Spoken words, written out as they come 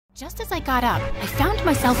Just as I got up, I found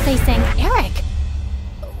myself facing Eric.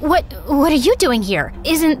 What are you doing here?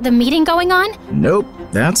 Isn't the meeting going on? Nope,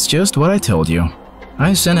 that's just what I told you.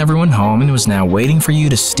 I sent everyone home and was now waiting for you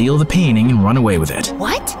to steal the painting and run away with it.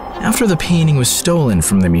 What? After the painting was stolen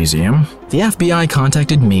from the museum, the FBI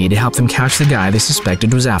contacted me to help them catch the guy they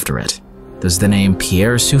suspected was after it. Does the name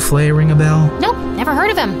Pierre Soufflé ring a bell? Nope, never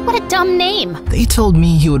heard of him. What a dumb name. They told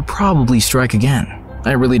me he would probably strike again.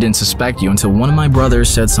 I really didn't suspect you until one of my brothers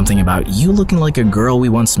said something about you looking like a girl we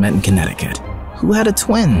once met in Connecticut, who had a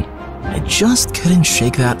twin. I just couldn't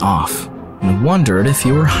shake that off, and wondered if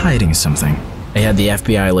you were hiding something. I had the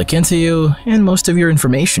FBI look into you, and most of your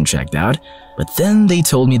information checked out, but then they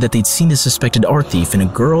told me that they'd seen the suspected art thief and a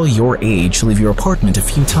girl your age leave your apartment a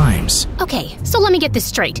few times. Okay, so let me get this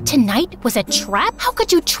straight. Tonight was a trap? How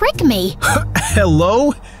could you trick me?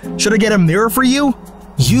 Hello? Should I get a mirror for you?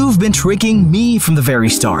 You've been tricking me from the very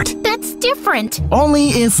start. That's different. Only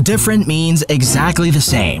if different means exactly the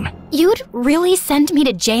same. You'd really send me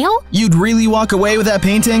to jail? You'd really walk away with that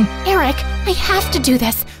painting? Eric, I have to do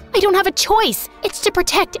this. I don't have a choice. It's to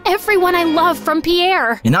protect everyone I love from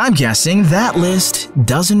Pierre. And I'm guessing that list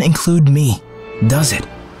doesn't include me, does it?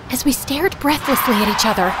 As we stared breathlessly at each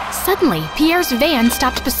other, suddenly Pierre's van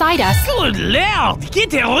stopped beside us. Good Lord,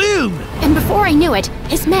 get a room! And before I knew it,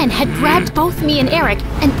 his men had grabbed both me and Eric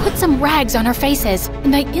and put some rags on our faces,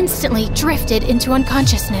 and I instantly drifted into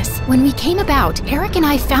unconsciousness. When we came about, Eric and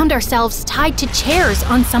I found ourselves tied to chairs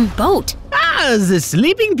on some boat. Ah, the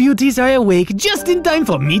sleeping beauties are awake just in time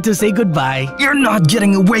for me to say goodbye. You're not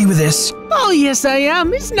getting away with this. Oh, yes, I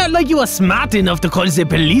am. It's not like you were smart enough to call the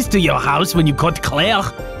police to your house when you caught Claire.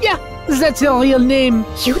 Yeah, that's her real name.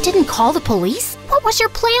 You didn't call the police? What was your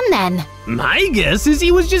plan then? My guess is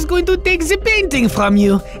he was just going to take the painting from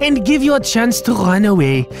you and give you a chance to run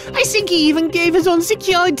away. I think he even gave his own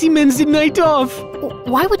security men the night off.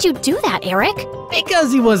 Why would you do that, Eric?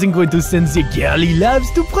 Because he wasn't going to send the girl he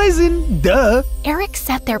loves to prison, duh. Eric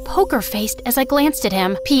sat there poker-faced as I glanced at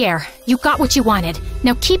him. Pierre, you got what you wanted.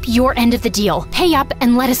 Now keep your end of the deal. Pay up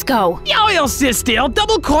and let us go. Your sister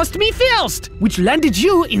double-crossed me first, which landed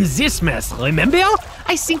you in this mess, remember?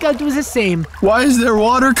 I think I'll do the same. Why is there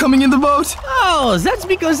water coming in the boat? Oh, that's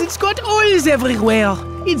because it's got oils everywhere.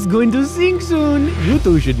 It's going to sink soon. You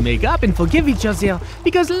two should make up and forgive each other,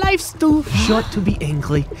 because life's too short to be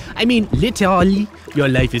angry. I mean, literally, your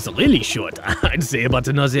life is really short. I'd say about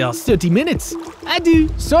another 30 minutes. Adieu,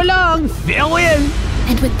 so long, farewell.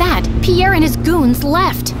 And with that, Pierre and his goons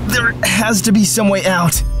left. There has to be some way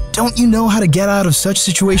out. Don't you know how to get out of such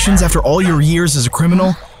situations after all your years as a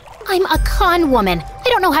criminal? I'm a con woman. I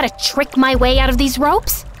don't know how to trick my way out of these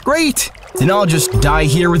ropes. Great! Then I'll just die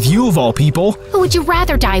here with you of all people. Who would you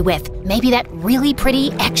rather die with? Maybe that really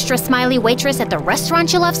pretty, extra smiley waitress at the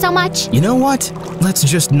restaurant you love so much? You know what? Let's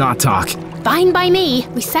just not talk. Fine by me.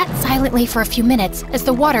 We sat silently for a few minutes as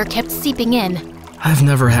the water kept seeping in. I've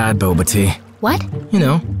never had boba tea. What? You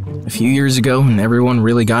know, a few years ago when everyone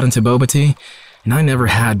really got into boba tea, and I never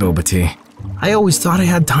had boba tea. I always thought I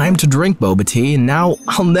had time to drink boba tea, and now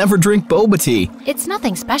I'll never drink boba tea. It's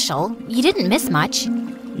nothing special. You didn't miss much.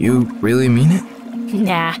 You really mean it?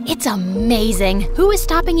 Nah, it's amazing. Who is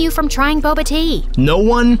stopping you from trying boba tea? No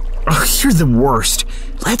one? Oh, you're the worst.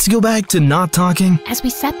 Let's go back to not talking. As we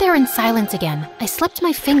sat there in silence again, I slipped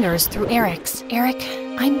my fingers through Eric's. Eric,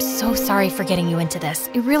 I'm so sorry for getting you into this.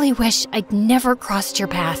 I really wish I'd never crossed your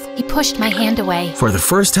path. He pushed my hand away. For the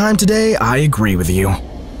first time today, I agree with you.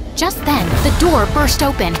 Just then, the door burst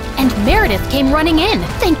open, and Meredith came running in.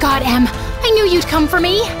 Thank God, Em. I knew you'd come for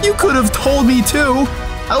me. You could have told me too.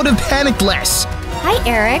 I would have panicked less. Hi,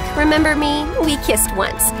 Eric. Remember me? We kissed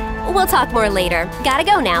once. We'll talk more later. Gotta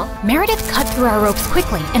go now. Meredith cut through our ropes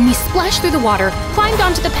quickly, and we splashed through the water, climbed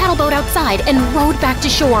onto the paddle boat outside, and rowed back to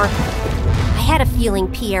shore. I had a feeling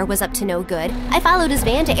Pierre was up to no good. I followed his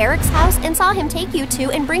van to Eric's house and saw him take you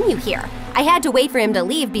two and bring you here. I had to wait for him to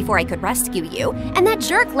leave before I could rescue you, and that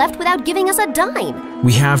jerk left without giving us a dime.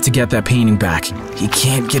 We have to get that painting back. He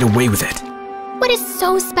can't get away with it. What is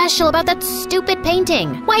so special about that stupid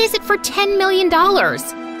painting? Why is it for $10 million?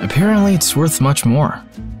 Apparently, it's worth much more.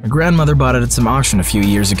 My grandmother bought it at some auction a few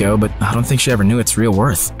years ago, but I don't think she ever knew its real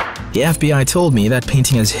worth. The FBI told me that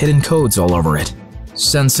painting has hidden codes all over it.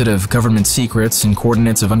 Sensitive government secrets and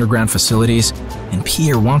coordinates of underground facilities, and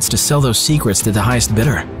Pierre wants to sell those secrets to the highest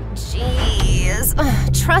bidder. Jeez.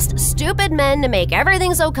 Trust stupid men to make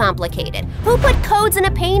everything so complicated. Who put codes in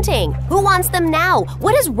a painting? Who wants them now?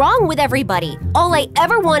 What is wrong with everybody? All I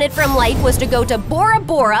ever wanted from life was to go to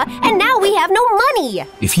Bora, and now we have no money!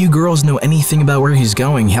 If you girls know anything about where he's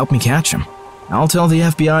going, help me catch him. I'll tell the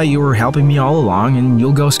FBI you were helping me all along and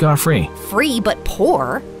you'll go scot-free. Free but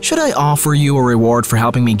poor? Should I offer you a reward for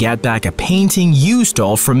helping me get back a painting you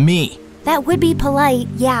stole from me? That would be polite,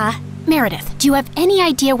 yeah. Meredith, do you have any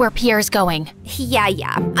idea where Pierre's going?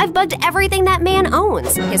 Yeah. I've bugged everything that man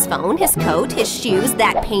owns. His phone, his coat, his shoes,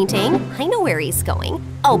 that painting. I know where he's going.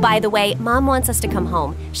 Oh, by the way, Mom wants us to come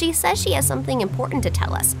home. She says she has something important to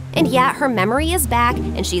tell us. And yeah, her memory is back,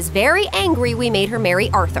 and she's very angry we made her marry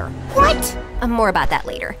Arthur. What? More about that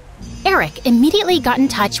later. Eric immediately got in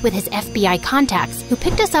touch with his FBI contacts, who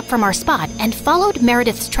picked us up from our spot and followed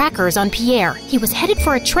Meredith's trackers on Pierre. He was headed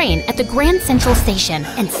for a train at the Grand Central Station,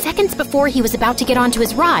 and seconds before he was about to get onto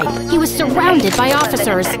his ride, he was surrounded by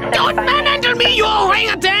officers. Don't manhandle me, you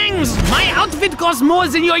orangutans! My outfit costs more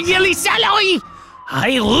than your yearly salary!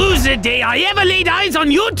 I lose the day I ever laid eyes on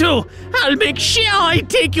you two! I'll make sure I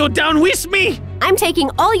take you down with me! I'm taking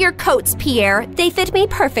all your coats, Pierre. They fit me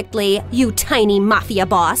perfectly, you tiny mafia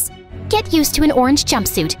boss. Get used to an orange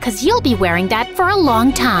jumpsuit, cause you'll be wearing that for a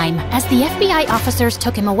long time. As the FBI officers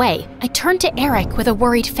took him away, I turned to Eric with a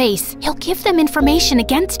worried face. He'll give them information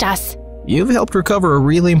against us. You've helped recover a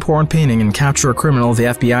really important painting and capture a criminal the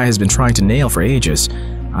FBI has been trying to nail for ages.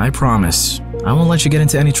 I promise, I won't let you get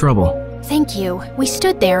into any trouble. Thank you. We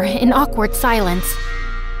stood there in awkward silence.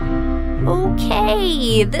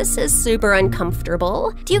 Okay, this is super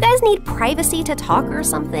uncomfortable. Do you guys need privacy to talk or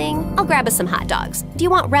something? I'll grab us some hot dogs. Do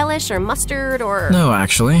you want relish or mustard or… No,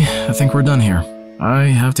 actually, I think we're done here. I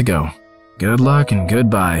have to go. Good luck and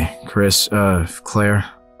goodbye, Claire.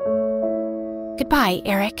 Goodbye,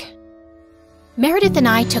 Eric. Meredith and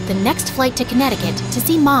I took the next flight to Connecticut to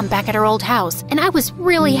see Mom back at her old house, and I was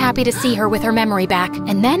really happy to see her with her memory back.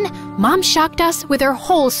 And then, Mom shocked us with her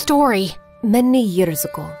whole story. Many years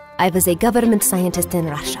ago, I was a government scientist in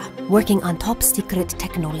Russia, working on top secret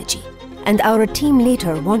technology. And our team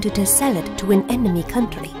later wanted to sell it to an enemy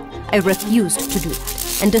country. I refused to do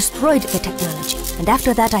that, and destroyed the technology. And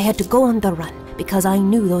after that I had to go on the run, because I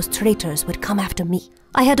knew those traitors would come after me.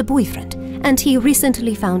 I had a boyfriend, and he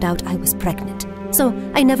recently found out I was pregnant. So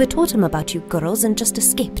I never told him about you girls and just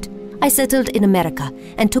escaped. I settled in America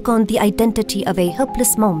and took on the identity of a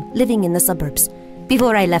helpless mom living in the suburbs.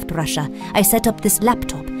 Before I left Russia, I set up this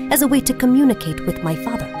laptop as a way to communicate with my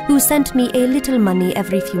father, who sent me a little money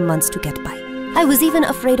every few months to get by. I was even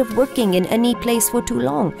afraid of working in any place for too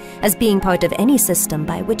long, as being part of any system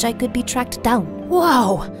by which I could be tracked down.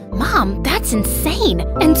 Whoa! Mom, that's insane!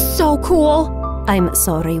 And so cool! I'm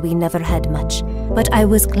sorry we never had much, but I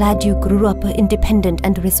was glad you grew up independent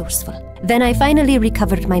and resourceful. Then I finally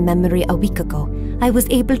recovered my memory a week ago. I was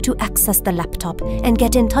able to access the laptop and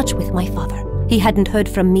get in touch with my father. He hadn't heard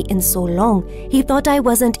from me in so long, he thought I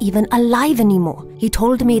wasn't even alive anymore. He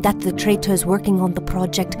told me that the traitors working on the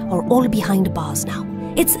project are all behind bars now.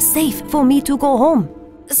 It's safe for me to go home.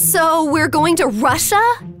 So we're going to Russia?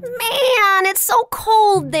 Man, it's so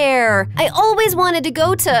cold there. I always wanted to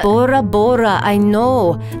go to… Bora, I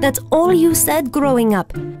know. That's all you said growing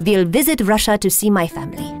up. We'll visit Russia to see my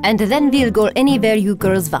family, and then we'll go anywhere you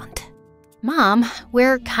girls want. Mom,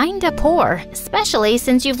 we're kinda poor, especially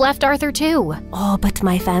since you've left Arthur too. Oh, but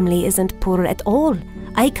my family isn't poor at all.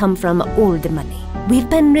 I come from old money. We've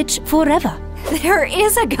been rich forever. There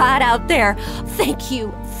is a God out there. Thank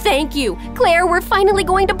you. Claire, we're finally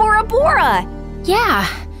going to Bora Bora. Yeah,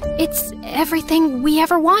 it's everything we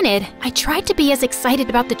ever wanted. I tried to be as excited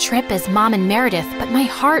about the trip as Mom and Meredith, but my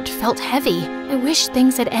heart felt heavy. I wish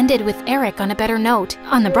things had ended with Eric on a better note.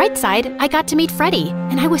 On the bright side, I got to meet Freddie,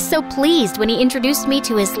 and I was so pleased when he introduced me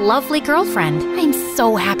to his lovely girlfriend. I'm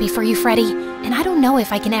so happy for you, Freddie, and I don't know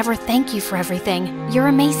if I can ever thank you for everything. You're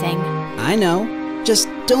amazing. I know. Just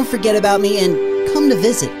don't forget about me and come to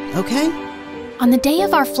visit, okay? On the day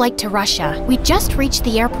of our flight to Russia, we just reached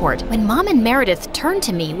the airport when Mom and Meredith turned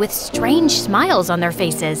to me with strange smiles on their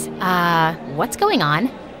faces. What's going on?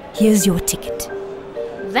 Here's your ticket.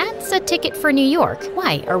 That's a ticket for New York.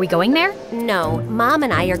 Why, are we going there? No, Mom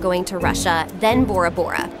and I are going to Russia, then Bora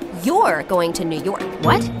Bora. You're going to New York.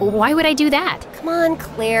 What? Why would I do that? Come on,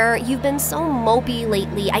 Claire. You've been so mopey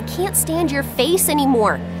lately. I can't stand your face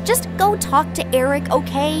anymore. Just go talk to Eric,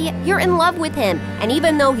 okay? You're in love with him. And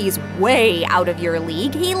even though he's way out of your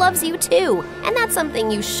league, he loves you too. And that's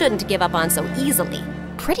something you shouldn't give up on so easily.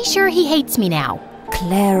 Pretty sure he hates me now.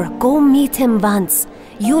 Claire, go meet him once.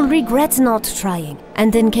 You'll regret not trying.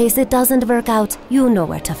 And in case it doesn't work out, you know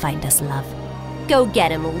where to find us, love. Go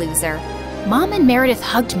get him, loser. Mom and Meredith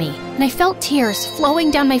hugged me, and I felt tears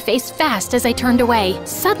flowing down my face fast as I turned away.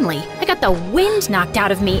 Suddenly, I got the wind knocked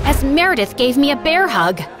out of me as Meredith gave me a bear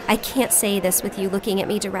hug. I can't say this with you looking at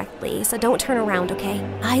me directly, so don't turn around, okay?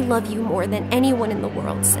 I love you more than anyone in the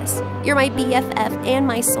world, sis. You're my BFF and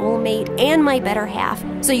my soulmate and my better half,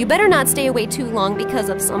 so you better not stay away too long because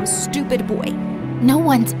of some stupid boy. No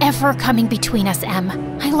one's ever coming between us, Em.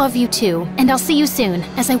 I love you too, and I'll see you soon.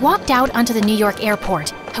 As I walked out onto the New York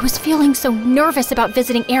airport, I was feeling so nervous about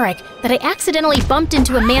visiting Eric that I accidentally bumped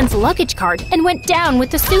into a man's luggage cart and went down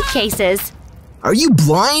with the suitcases. Are you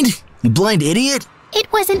blind? You blind idiot? It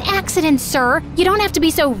was an accident, sir. You don't have to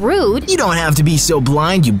be so rude. You don't have to be so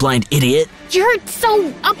blind, you blind idiot. You're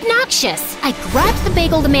so obnoxious. I grabbed the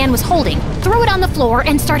bagel the man was holding, threw it on the floor,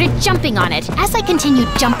 and started jumping on it. As I continued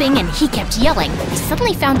jumping and he kept yelling, I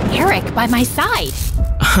suddenly found Eric by my side.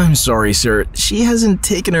 I'm sorry, sir. She hasn't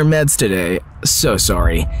taken her meds today. So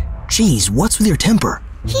sorry. Jeez, what's with your temper?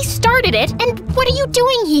 He started it, and what are you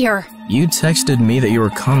doing here? You texted me that you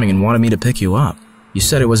were coming and wanted me to pick you up. You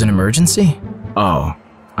said it was an emergency? Oh,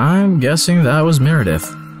 I'm guessing that was Meredith.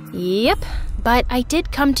 Yep, but I did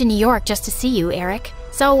come to New York just to see you, Eric.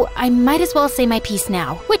 So I might as well say my piece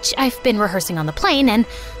now, which I've been rehearsing on the plane, and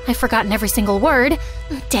I've forgotten every single word.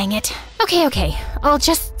 Dang it. Okay, I'll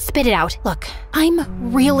just spit it out. Look,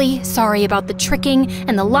 I'm really sorry about the tricking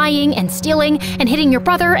and the lying and stealing and hitting your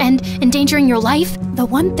brother and endangering your life. The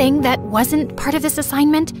one thing that wasn't part of this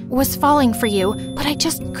assignment was falling for you, but I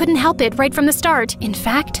just couldn't help it right from the start. In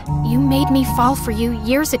fact, you made me fall for you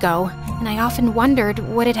years ago, and I often wondered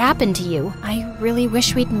what had happened to you. I really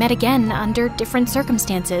wish we'd met again under different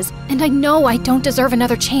circumstances, and I know I don't deserve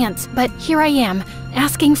another chance, but here I am,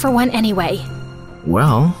 asking for one anyway.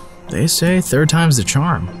 Well, they say third time's the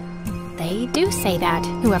charm. They do say that,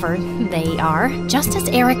 whoever they are. Just as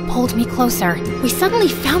Eric pulled me closer, we suddenly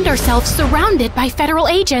found ourselves surrounded by federal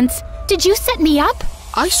agents. Did you set me up?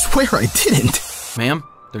 I swear I didn't. Ma'am,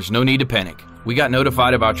 there's no need to panic. We got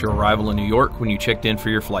notified about your arrival in New York when you checked in for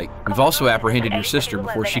your flight. We've also apprehended your sister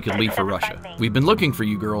before she could leave for Russia. We've been looking for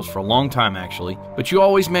you girls for a long time, actually, but you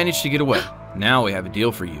always managed to get away. Now we have a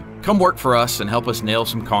deal for you. Come work for us and help us nail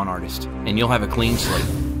some con artists, and you'll have a clean slate.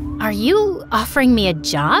 Are you offering me a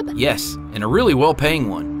job? Yes, and a really well-paying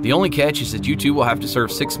one. The only catch is that you two will have to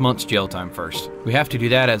serve 6 months jail time first. We have to do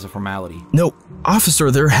that as a formality. No,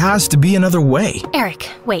 officer, there has to be another way.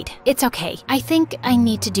 Eric, wait, it's okay. I think I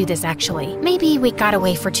need to do this actually. Maybe we got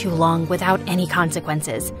away for too long without any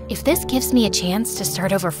consequences. If this gives me a chance to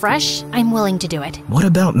start over fresh, I'm willing to do it. What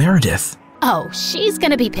about Meredith? Oh, she's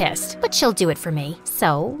gonna be pissed, but she'll do it for me.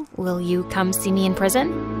 So, will you come see me in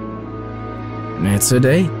prison? It's a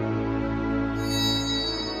date.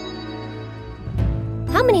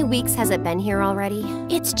 How many weeks has it been here already?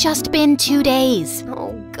 It's just been 2 days.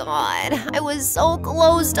 Oh God, I was so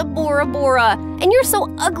close to Bora Bora. And you're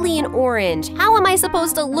so ugly and orange. How am I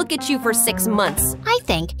supposed to look at you for 6 months? I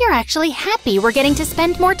think you're actually happy we're getting to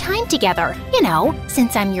spend more time together. You know,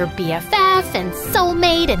 since I'm your BFF and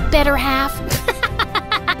soulmate and better half.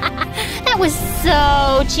 That was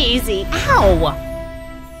so cheesy. Ow!